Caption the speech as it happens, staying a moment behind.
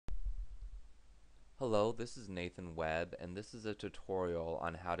Hello, this is Nathan Webb, and this is a tutorial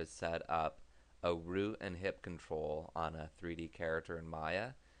on how to set up a root and hip control on a 3D character in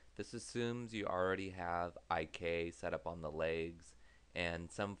Maya. This assumes you already have IK set up on the legs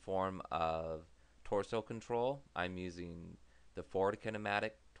and some form of torso control. I'm using the forward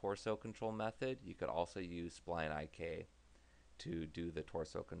kinematic torso control method. You could also use spline IK to do the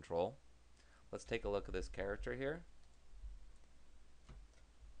torso control. Let's take a look at this character here.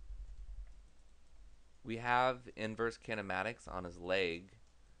 We have inverse kinematics on his leg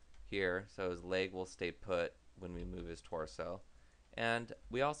here, so his leg will stay put when we move his torso. And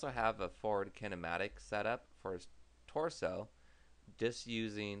we also have a forward kinematic setup for his torso, just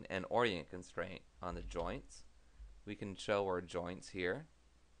using an orient constraint on the joints. We can show our joints here.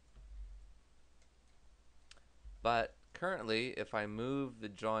 But currently, if I move the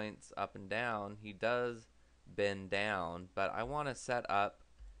joints up and down, he does bend down, but I want to set up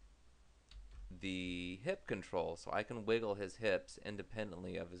the hip control so I can wiggle his hips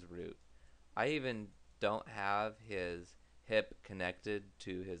independently of his root. I even don't have his hip connected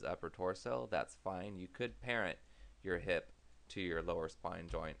to his upper torso. That's fine. You could parent your hip to your lower spine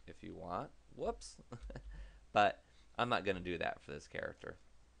joint if you want. Whoops. But I'm not going to do that for this character.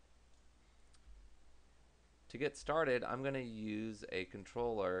 To get started, I'm going to use a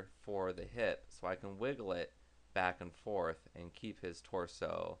controller for the hip so I can wiggle it back and forth and keep his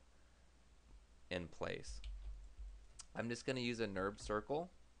torso in place. I'm just going to use a NURB circle.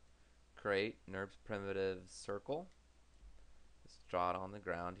 Create NURBS primitive circle. Just draw it on the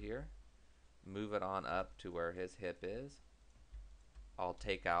ground here. Move it on up to where his hip is. I'll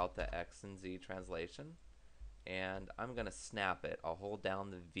take out the X and Z translation and I'm going to snap it. I'll hold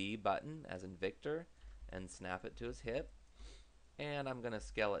down the V button as in Victor and snap it to his hip, and I'm going to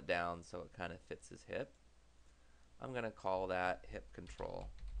scale it down so it kind of fits his hip. I'm going to call that hip control.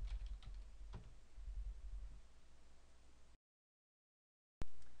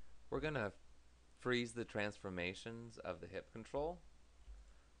 We're going to freeze the transformations of the hip control.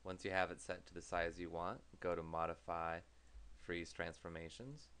 Once you have it set to the size you want, go to Modify, Freeze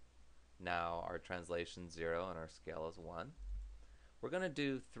Transformations. Now our translation is 0 and our scale is 1. We're going to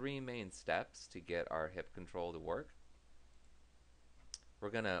do 3 main steps to get our hip control to work. We're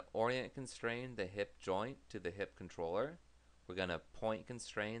going to orient constrain the hip joint to the hip controller. We're going to point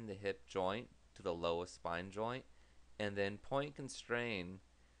constrain the hip joint to the lowest spine joint, and then point constrain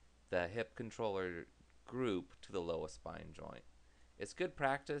the hip controller group to the lowest spine joint. It's good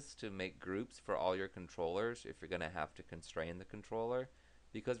practice to make groups for all your controllers if you're going to have to constrain the controller,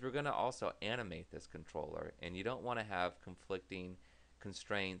 because we're going to also animate this controller, and you don't want to have conflicting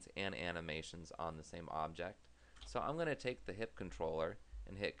constraints and animations on the same object. So I'm going to take the hip controller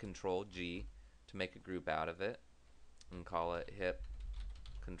and hit Control G to make a group out of it and call it hip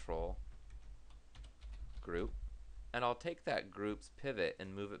control group. And I'll take that group's pivot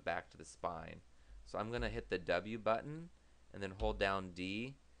and move it back to the spine. So I'm going to hit the W button and then hold down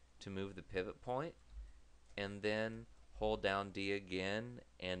D to move the pivot point, and then hold down D again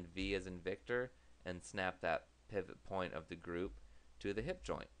and V as in Victor and snap that pivot point of the group to the hip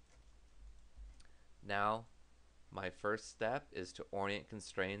joint. Now my first step is to orient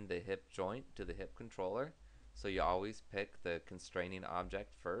constrain the hip joint to the hip controller. So you always pick the constraining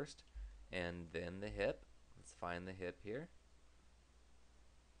object first and then the hip. Let's find the hip here.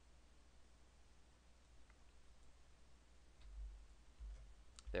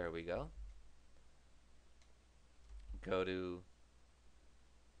 There we go. Go to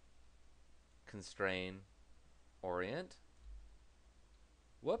Constrain, Orient.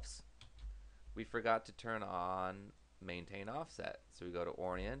 Whoops, we forgot to turn on Maintain Offset. So we go to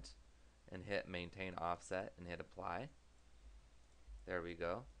Orient and hit Maintain Offset and hit Apply. There we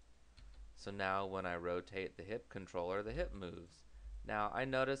go. So now when I rotate the hip controller, the hip moves. Now I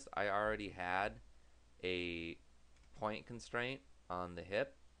noticed I already had a point constraint on the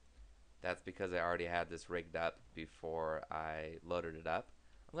hip. That's because I already had this rigged up before I loaded it up.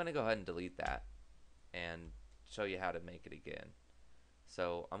 I'm going to go ahead and delete that and show you how to make it again.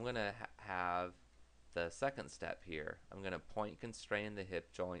 So I'm going to have the second step here. I'm going to point constrain the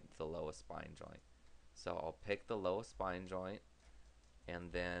hip joint to the lowest spine joint. So I'll pick the lowest spine joint,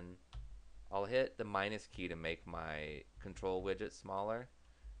 and then I'll hit the minus key to make my control widget smaller,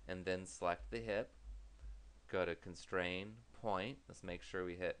 and then select the hip, go to Constrain, Point. Let's make sure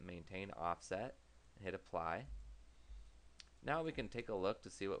we hit Maintain Offset and hit Apply. Now we can take a look to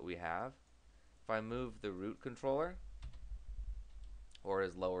see what we have. If I move the root controller or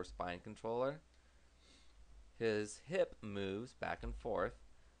his lower spine controller, his hip moves back and forth,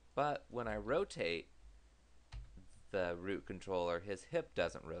 but when I rotate, the root controller, his hip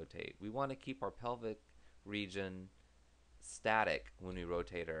doesn't rotate. We want to keep our pelvic region static when we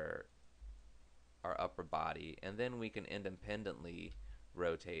rotate our upper body, and then we can independently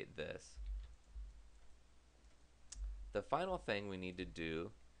rotate this. The final thing we need to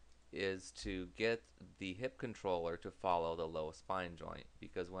do is to get the hip controller to follow the low spine joint,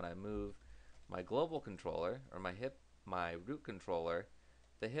 because when I move my global controller or my root controller,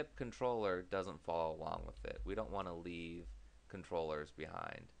 the hip controller doesn't follow along with it. We don't want to leave controllers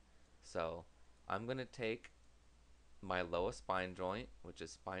behind. So I'm going to take my lowest spine joint, which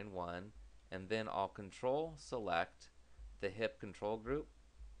is spine 1, and then I'll control select the hip control group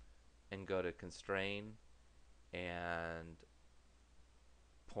and go to constrain and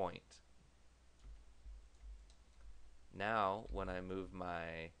point. Now when I move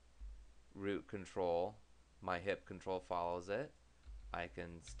my root control, my hip control follows it. I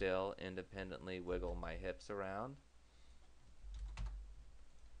can still independently wiggle my hips around,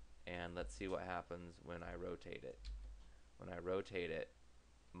 and let's see what happens when I rotate it. When I rotate it,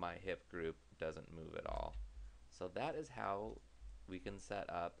 my hip group doesn't move at all. So that is how we can set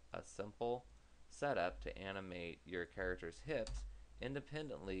up a simple setup to animate your character's hips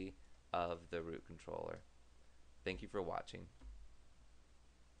independently of the root controller. Thank you for watching.